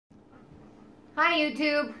Hi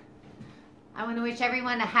YouTube. I want to wish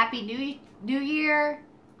everyone a happy new year.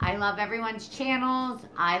 I love everyone's channels.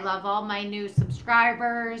 I love all my new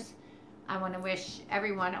subscribers. I want to wish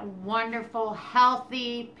everyone a wonderful,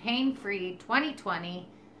 healthy, pain-free 2020.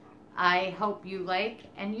 I hope you like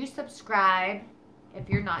and you subscribe if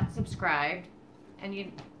you're not subscribed. And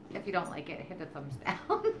if you don't like it, hit a thumbs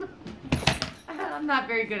down. I'm not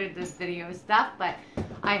very good at this video stuff, but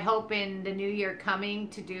I hope in the new year coming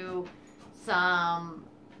to do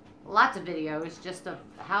lots of videos just of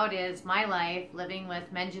how it is, my life, living with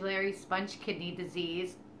medullary sponge kidney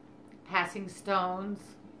disease, passing stones,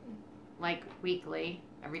 like weekly,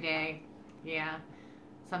 every day. Yeah.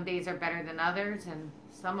 Some days are better than others and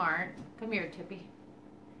some aren't. Come here, Tippy.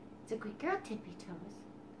 It's a good girl, Tippy Toes.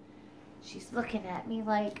 She's looking at me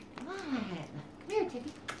like, what? Come here,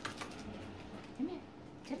 Tippy. Come here.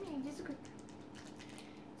 Come here. This is a good girl.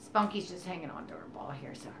 Spunky's just hanging on to her ball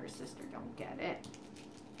here so her sister don't get it.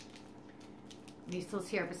 Liesl's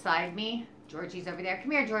here beside me. Georgie's over there.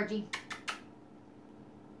 Come here, Georgie.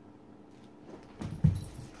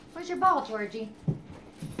 Where's your ball, Georgie?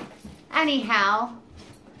 Anyhow,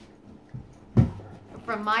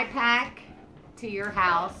 from my pack to your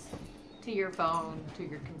house, to your phone, to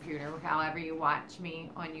your computer, however you watch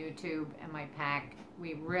me on YouTube and my pack,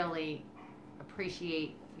 we really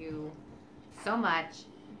appreciate you so much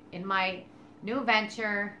in my new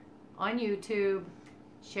venture on YouTube,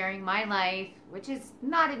 sharing my life, which is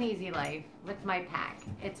not an easy life, with my pack.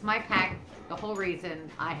 It's my pack, the whole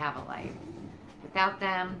reason I have a life. Without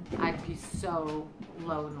them, I'd be so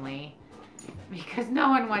lonely because no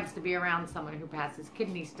one wants to be around someone who passes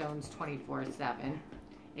kidney stones 24/7,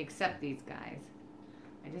 except these guys.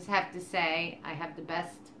 I just have to say, I have the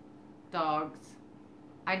best dogs.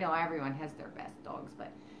 I know everyone has their best dogs,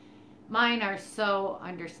 but mine are so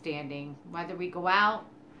understanding. Whether we go out,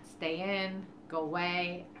 stay in, go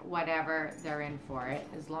away, whatever, they're in for it.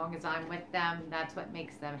 As long as I'm with them, that's what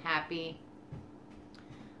makes them happy.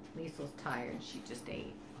 Liesl's tired. She just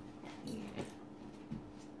ate. Yeah.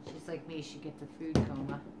 She's like me. She gets a food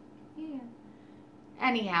coma. Yeah.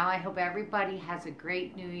 Anyhow, I hope everybody has a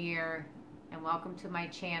great new year. And welcome to my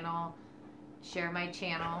channel. Share my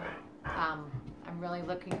channel. I'm really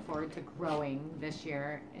looking forward to growing this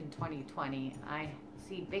year in 2020. I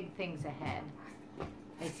see big things ahead.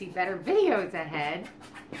 I see better videos ahead.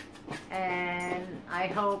 And I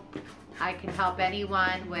hope I can help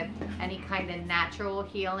anyone with any kind of natural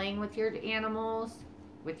healing with your animals,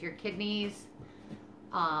 with your kidneys.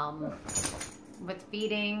 With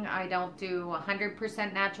feeding, I don't do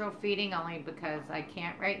 100% natural feeding only because I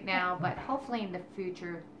can't right now, but hopefully in the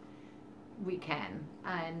future we can.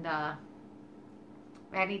 And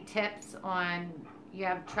any tips on you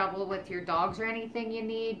have trouble with your dogs or anything you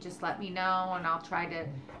need, just let me know and I'll try to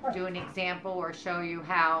do an example or show you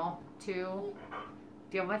how to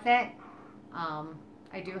deal with it.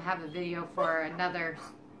 I do have a video for another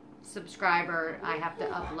subscriber I have to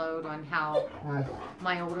upload on how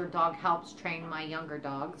my older dog helps train my younger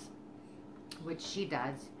dogs, which she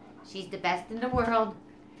does. She's the best in the world.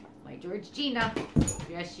 My Georgina.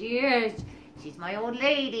 Yes, she is. She's my old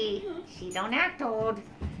lady. She don't act old.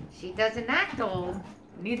 She doesn't act old.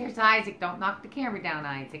 Neither's Isaac. Don't knock the camera down,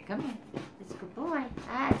 Isaac. Come here. It's a good boy.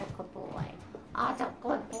 That's a good boy. Oh, it's a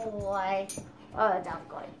good boy. Oh, it's a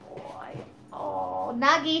good boy. Oh,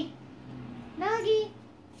 Nuggy. Nuggy.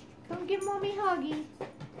 Come give Mommy a huggy.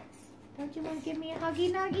 Don't you want to give me a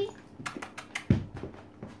huggy, Nuggy?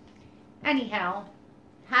 Anyhow,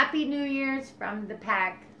 Happy New Year's from the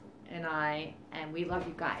pack and I, and we love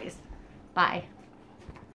you guys. Bye.